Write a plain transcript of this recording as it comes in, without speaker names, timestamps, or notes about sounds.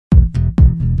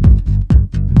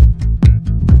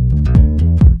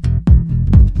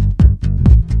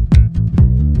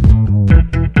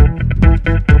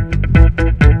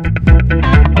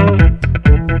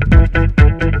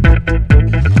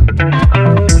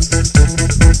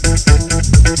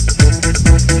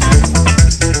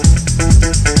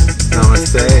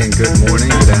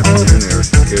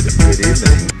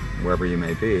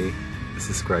In5D. This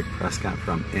is Greg Prescott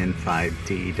from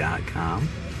In5D.com,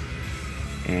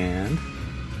 and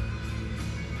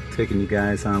taking you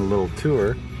guys on a little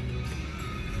tour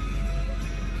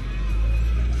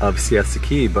of Siesta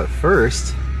Key. But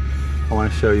first, I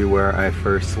want to show you where I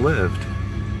first lived.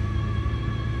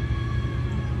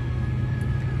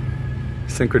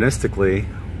 Synchronistically,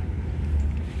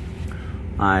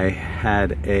 I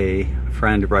had a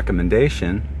friend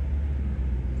recommendation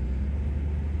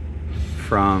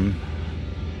from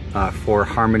for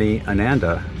Harmony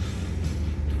Ananda.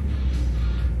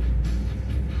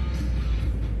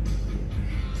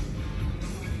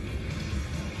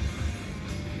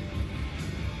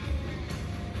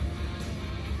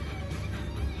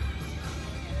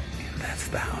 And that's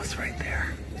the house right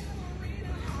there.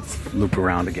 Let's loop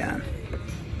around again.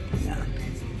 Yeah.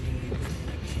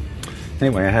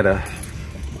 Anyway, I had a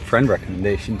friend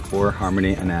recommendation for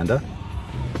Harmony Ananda,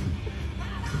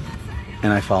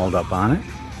 and I followed up on it.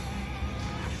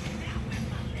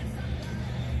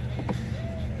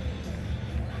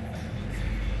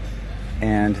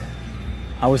 And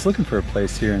I was looking for a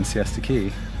place here in Siesta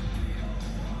Key.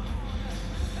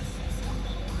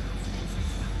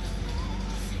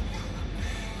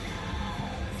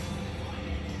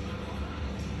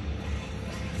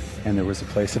 And there was a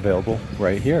place available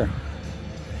right here.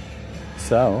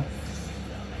 So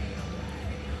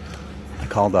I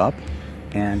called up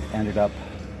and ended up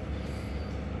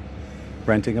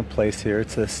renting a place here.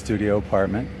 It's a studio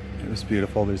apartment. It was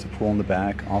beautiful. There's a pool in the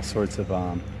back, all sorts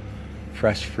of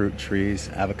fresh fruit trees,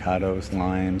 avocados,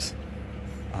 limes,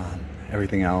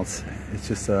 everything else. It's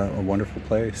just a wonderful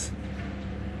place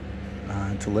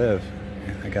to live.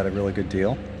 I got a really good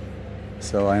deal,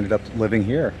 so I ended up living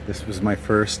here. This was my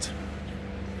first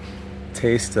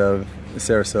taste of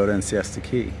Sarasota and Siesta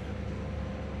Key.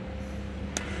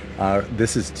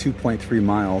 This is 2.3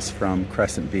 miles from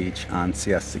Crescent Beach on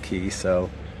Siesta Key, so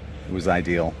it was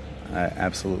ideal. I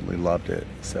absolutely loved it.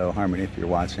 So Harmony, if you're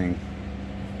watching,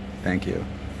 thank you.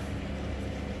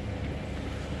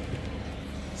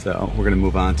 So we're gonna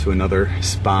move on to another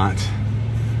spot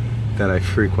that I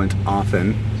frequent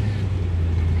often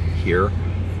here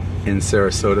in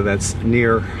Sarasota that's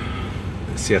near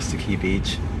Siesta Key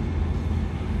Beach.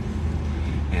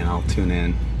 And I'll tune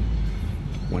in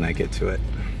when I get to it.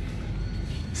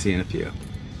 See you in a few.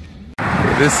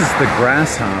 This is the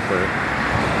Grasshopper.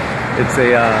 It's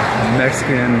a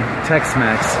Mexican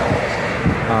Tex-Mex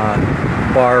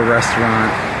bar,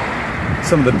 restaurant.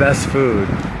 Some of the best food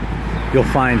you'll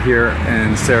find here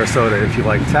in Sarasota if you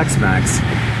like Tex-Mex.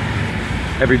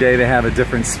 Every day they have a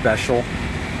different special,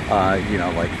 you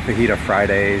know, like Fajita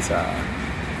Fridays,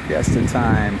 Fiesta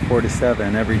Time, 4 to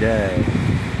 7 every day.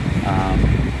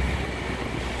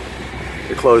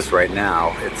 They're closed right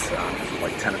now. It's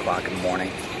like 10 o'clock in the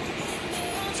morning.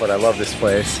 But I love this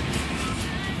place.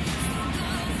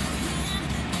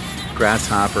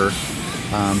 Grasshopper.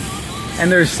 And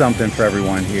there's something for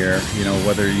everyone here, you know,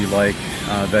 whether you like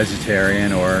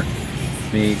vegetarian or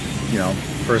meat. You know,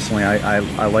 personally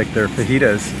I like their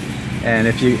fajitas, and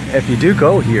if you do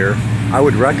go here, I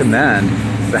would recommend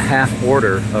the half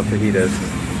order of fajitas.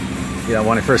 You know,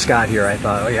 when I first got here, I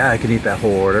thought, oh yeah, I can eat that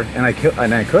whole order, and I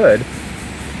could,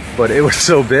 but it was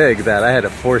so big that I had to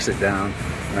force it down,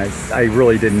 and I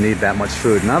really didn't need that much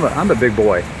food. And I'm a big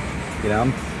boy, you know,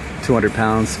 I'm 200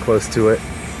 pounds, close to it.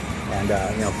 And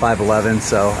you know, 5'11",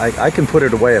 so I can put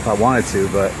it away if I wanted to,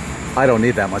 but I don't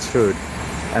need that much food.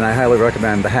 And I highly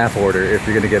recommend the half order if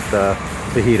you're gonna get the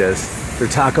fajitas. Their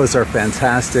tacos are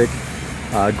fantastic,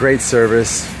 great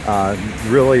service,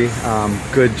 really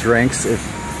good drinks. If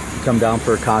you come down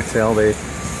for a cocktail, they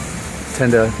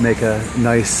tend to make a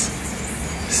nice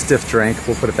stiff drink,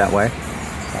 we'll put it that way.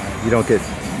 You don't get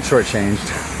shortchanged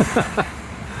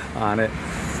on it.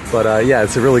 But yeah,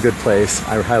 it's a really good place.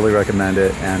 I highly recommend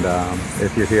it. And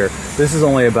if you're here, this is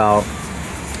only about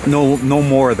no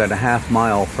more than a half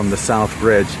mile from the South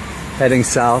Bridge, heading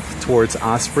south towards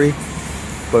Osprey,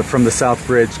 but from the South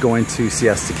Bridge going to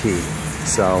Siesta Key.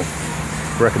 So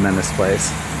recommend this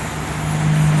place.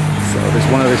 So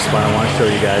there's one other spot I want to show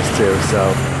you guys too.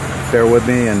 So bear with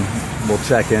me and we'll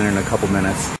check in a couple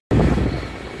minutes.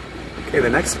 Okay, the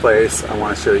next place I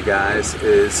want to show you guys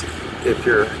is, if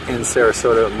you're in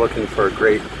Sarasota looking for a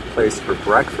great place for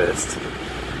breakfast,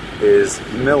 is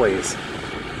Millie's.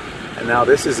 And now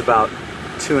this is about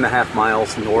 2.5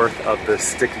 miles north of the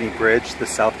Stickney Bridge, the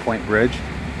South Point Bridge,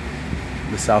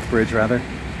 the South Bridge rather,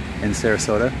 in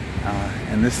Sarasota.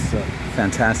 And this is a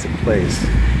fantastic place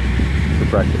for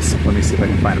breakfast. Let me see if I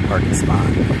can find a parking spot.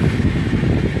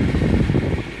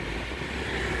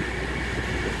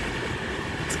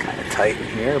 It's kind of tight in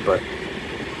here, but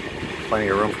plenty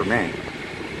of room for me.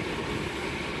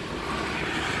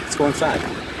 Let's go inside.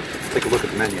 Let's take a look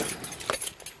at the menu.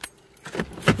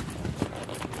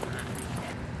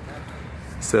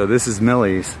 So this is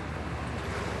Millie's.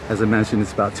 As I mentioned,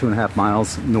 it's about 2.5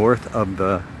 miles north of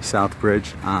the South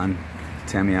Bridge on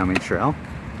Tamiami Trail.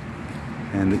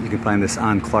 And you can find this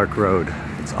on Clark Road.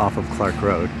 It's off of Clark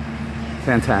Road.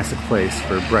 Fantastic place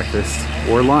for breakfast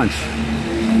or lunch.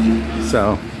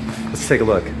 So let's take a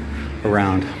look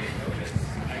around.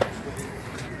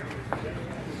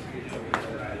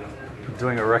 I'm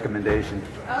doing a recommendation.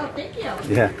 Oh, thank you.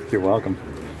 Yeah, you're welcome.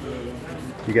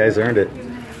 You guys earned it.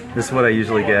 This is what I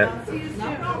usually get,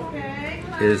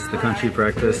 is the country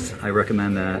breakfast. I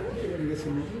recommend that.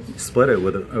 Split it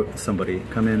with somebody.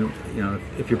 Come in, you know,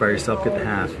 if you're by yourself, get the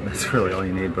half. That's really all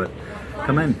you need, but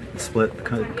come in, split the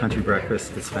country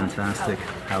breakfast. It's fantastic.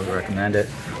 I would recommend it.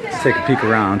 Let's take a peek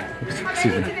around. Oops,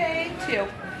 excuse me.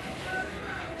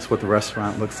 That's what the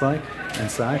restaurant looks like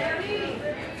inside. Okay.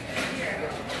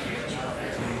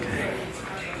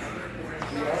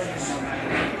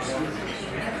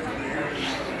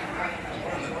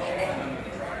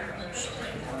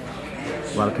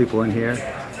 A lot of people in here.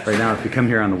 Right now, if you come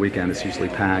here on the weekend, it's usually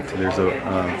packed. There's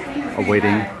a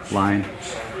waiting line,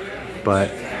 but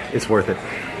it's worth it.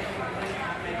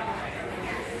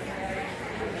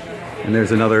 And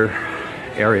there's another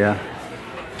area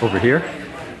over here.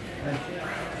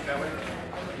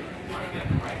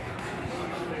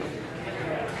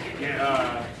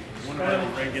 One of our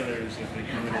regulars has been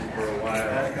coming in for a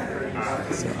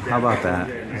while. So how about that?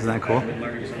 Isn't that cool?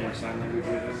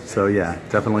 So yeah,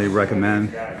 definitely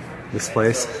recommend this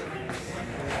place.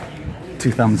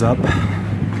 2 thumbs up.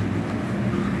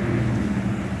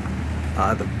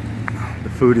 The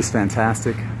food is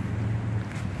fantastic.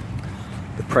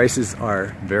 The prices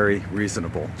are very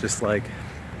reasonable, just like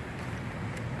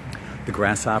the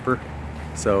Grasshopper.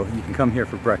 So you can come here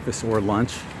for breakfast or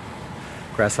lunch.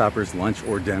 Grasshopper's lunch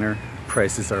or dinner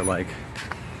prices are like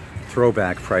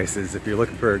throwback prices. If you're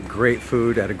looking for great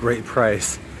food at a great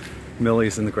price,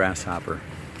 Millie's and the Grasshopper,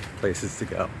 places to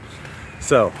go.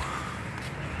 So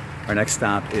our next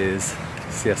stop is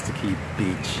Siesta Key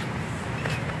Beach.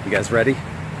 You guys ready?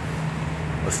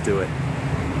 Let's do it.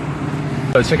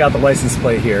 So check out the license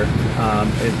plate here.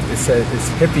 It says it's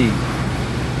hippie,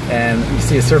 and you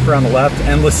see a surfer on the left,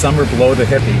 endless summer below the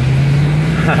hippie.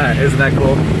 Isn't that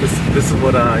cool? This is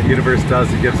what Universe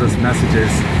does. It gives us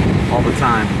messages all the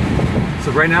time.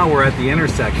 So right now we're at the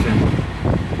intersection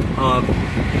of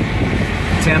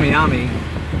Tamiami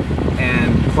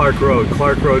and Clark Road.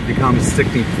 Clark Road becomes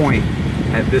Stickney Point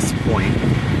at this point.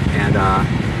 And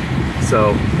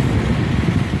so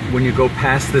when you go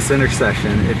past this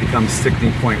intersection, it becomes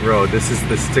Stickney Point Road. This is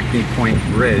the Stickney Point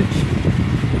Bridge.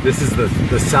 This is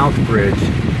the South Bridge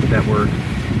that we're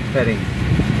heading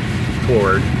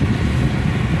toward.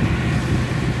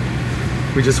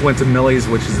 We just went to Millie's,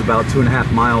 which is about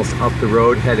 2.5 miles up the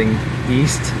road, heading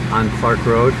east on Clark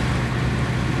Road.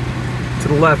 To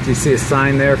the left, you see a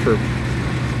sign there for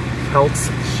Pelt's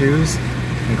Shoes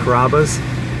and Carrabba's.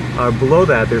 Below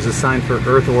that, there's a sign for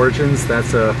Earth Origins.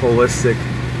 That's a holistic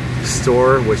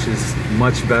store, which is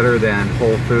much better than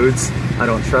Whole Foods. I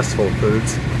don't trust Whole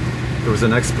Foods. There was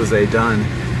an expose done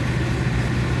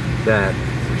that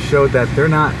showed that they're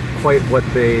not quite what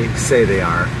they say they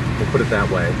are. We'll put it that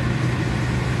way.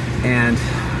 And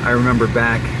I remember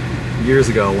back years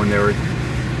ago when they were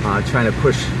trying to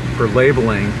push for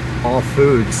labeling all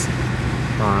foods,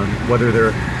 whether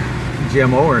they're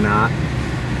GMO or not.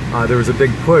 There was a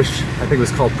big push. I think it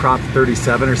was called Prop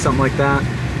 37 or something like that.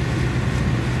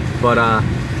 But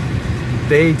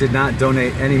they did not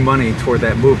donate any money toward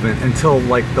that movement until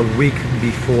like the week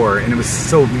before, and it was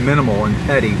so minimal and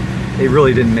petty. It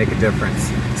really didn't make a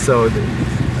difference. So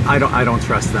I don't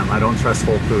trust them. I don't trust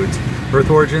Whole Foods. Earth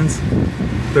Origins,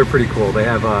 they're pretty cool. They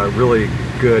have really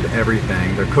good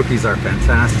everything. Their cookies are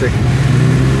fantastic.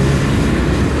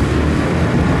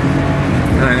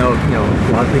 And I know,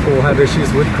 a lot of people will have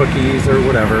issues with cookies or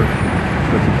whatever.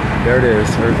 But there it is,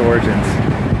 Earth Origins.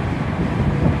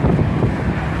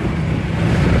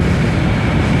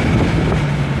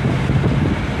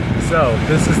 So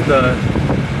this is the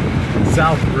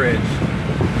South Bridge.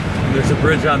 There's a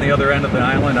bridge on the other end of the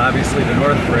island, obviously the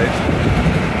North Bridge.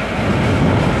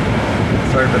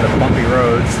 Sorry for the bumpy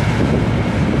roads.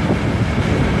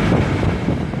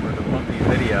 Or the bumpy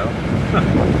video.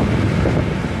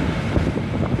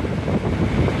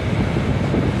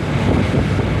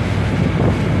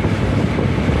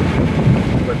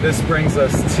 But this brings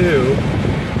us to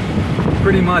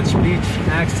pretty much Beach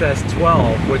Access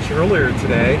 12, which earlier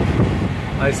today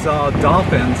I saw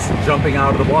dolphins jumping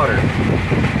out of the water.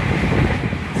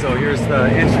 So here's the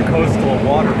Intracoastal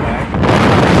Waterway.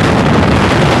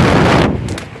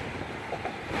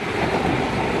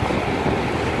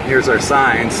 Here's our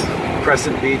signs.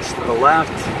 Crescent Beach to the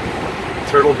left,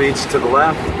 Turtle Beach to the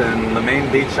left, and the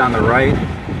main beach on the right.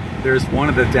 There's one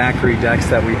of the daiquiri decks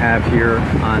that we have here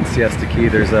on Siesta Key.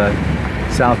 There's a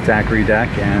south daiquiri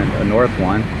deck and a north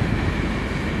one.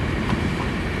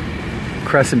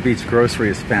 Crescent Beach Grocery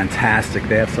is fantastic.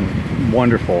 They have some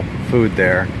wonderful food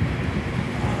there.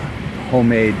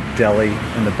 Homemade deli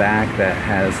in the back that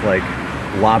has like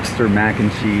lobster mac and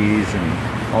cheese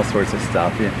and all sorts of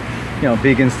stuff. You know,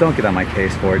 vegans, don't get on my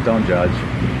case for it. Don't judge.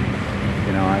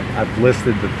 You know, I've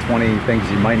listed the 20 things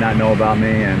you might not know about me,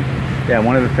 and yeah,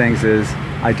 one of the things is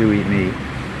I do eat meat.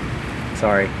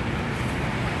 Sorry.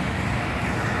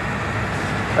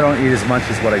 I don't eat as much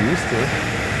as what I used to,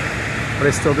 but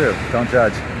I still do. Don't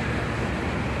judge.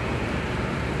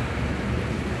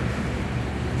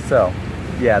 So,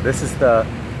 yeah, this is the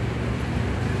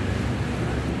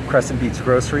Crescent Beach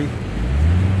Grocery.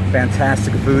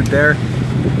 Fantastic food there.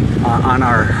 On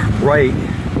our right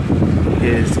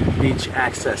is Beach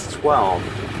Access 12.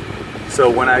 So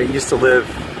when I used to live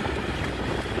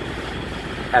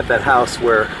at that house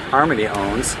where Harmony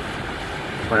owns,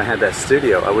 when I had that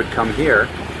studio, I would come here.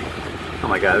 Oh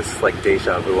my God, this is like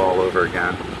deja vu all over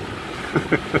again.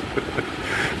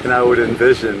 And I would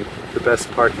envision the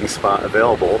best parking spot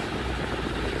available.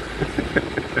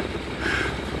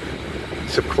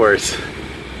 Which of course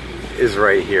is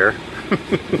right here.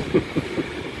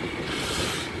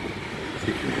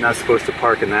 You're not supposed to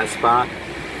park in that spot.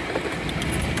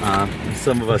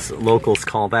 Some of us locals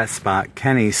call that spot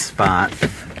Kenny's spot.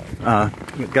 Got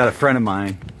a friend of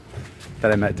mine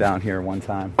that I met down here one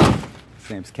time. His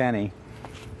name's Kenny,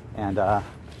 and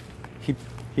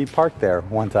he parked there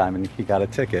one time and he got a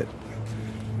ticket.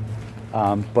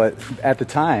 But at the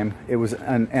time, it was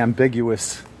an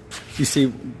ambiguous. You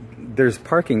see, there's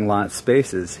parking lot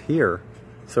spaces here,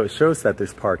 so it shows that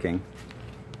there's parking.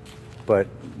 But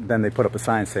then they put up a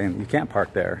sign saying you can't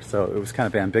park there, so it was kind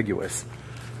of ambiguous.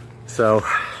 So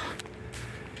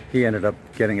he ended up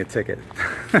getting a ticket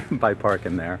by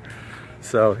parking there.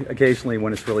 So occasionally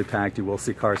when it's really packed, you will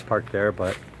see cars parked there,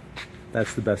 but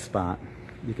that's the best spot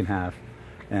you can have.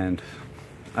 And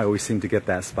I always seem to get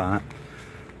that spot,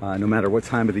 no matter what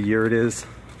time of the year it is,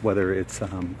 whether it's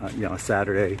you know, a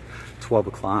Saturday, 12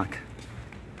 o'clock,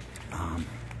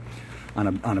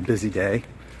 on a busy day,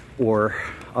 or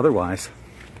otherwise.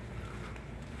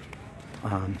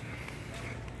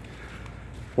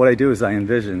 What I do is I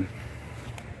envision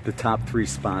the top 3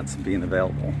 spots being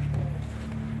available.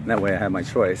 And that way I have my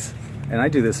choice. And I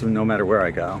do this no matter where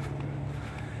I go.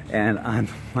 And on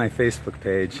my Facebook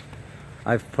page,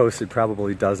 I've posted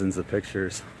probably dozens of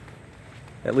pictures,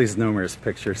 at least numerous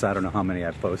pictures. I don't know how many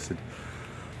I've posted.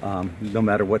 No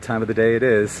matter what time of the day it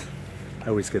is, I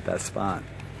always get that spot.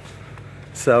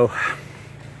 So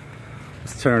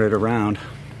let's turn it around.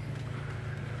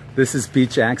 This is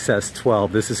Beach Access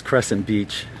 12. This is Crescent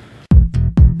Beach.